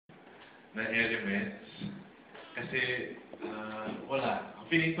na elements. Kasi, wala.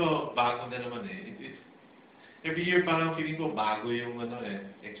 Feeling ko, bago na naman eh. Every year parang feeling ko bago yung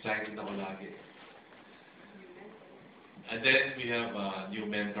excited ako lagi. And then we have new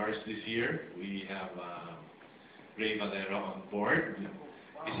mentors this year. We have Raimund on board.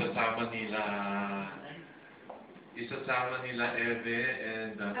 Isasama nila Eve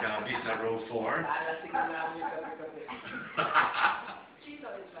and Gabi sa row 4.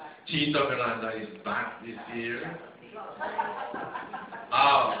 Chito Miranda is back this year.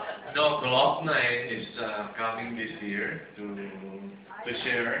 No, Glock 9 is coming this year to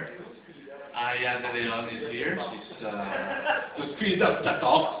share. Aya de Leon is here. She's to speed up the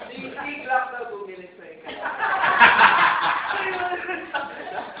talk.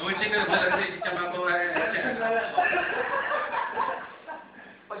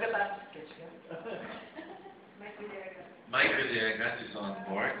 Mike Villegas is on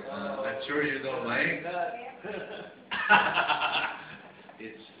board. I'm sure you know Mike.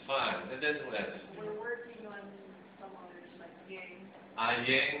 It's fun. And then what else? We're working on some others like Yang.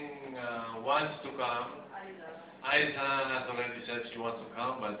 Yang wants to come. Aiza has already said she wants to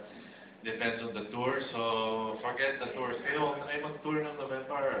come, but depends on the tour. So forget the tours. Kayo, ay mag-tour ng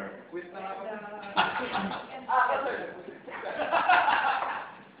November. Still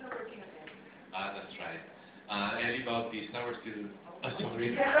working on it. That's right. Ellie Bautista, we're still...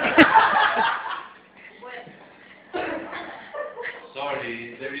 sorry.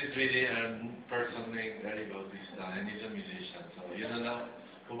 Sorry, there is really a person named Ellie Bautista, and he's a musician. So, yun na lang,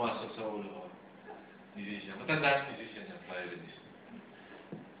 pumasok sa ulo ko. Musician. Matandaan musician yan, violinist.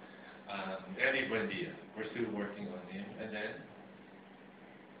 Ellie Buendia, we're still working on him. And then,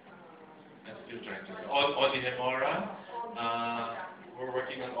 I'm still trying to... Odi Hemora, we're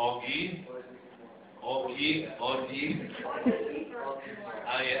working on Augie. Odi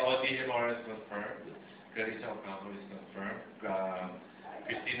Hemora is confirmed. Carissa Ocampo is confirmed.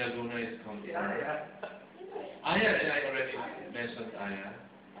 Christina Luna is confirmed. Aya, I already mentioned Aya.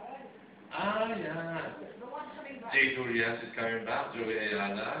 Yeah. Jay Durias is coming back. Joey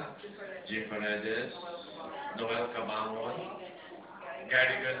Ayala, Jim Paredes, Noel Cabangon,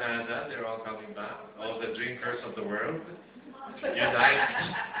 Gary Granada, they're all coming back. All the drinkers of the world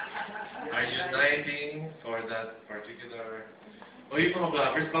are uniting for that particular... O yung mga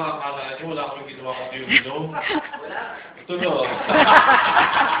vloggers, baka akala nyo wala akong ginawa kung yung ito no.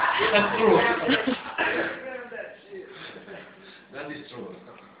 That's true. That is true.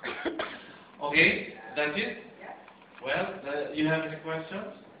 Okay, that's it? Well, you have any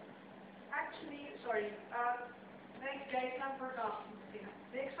questions? Actually, sorry. Thanks guys,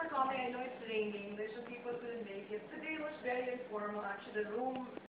 thanks for coming. I know it's raining. There's some people couldn't make it. Today was very informal. Actually, the room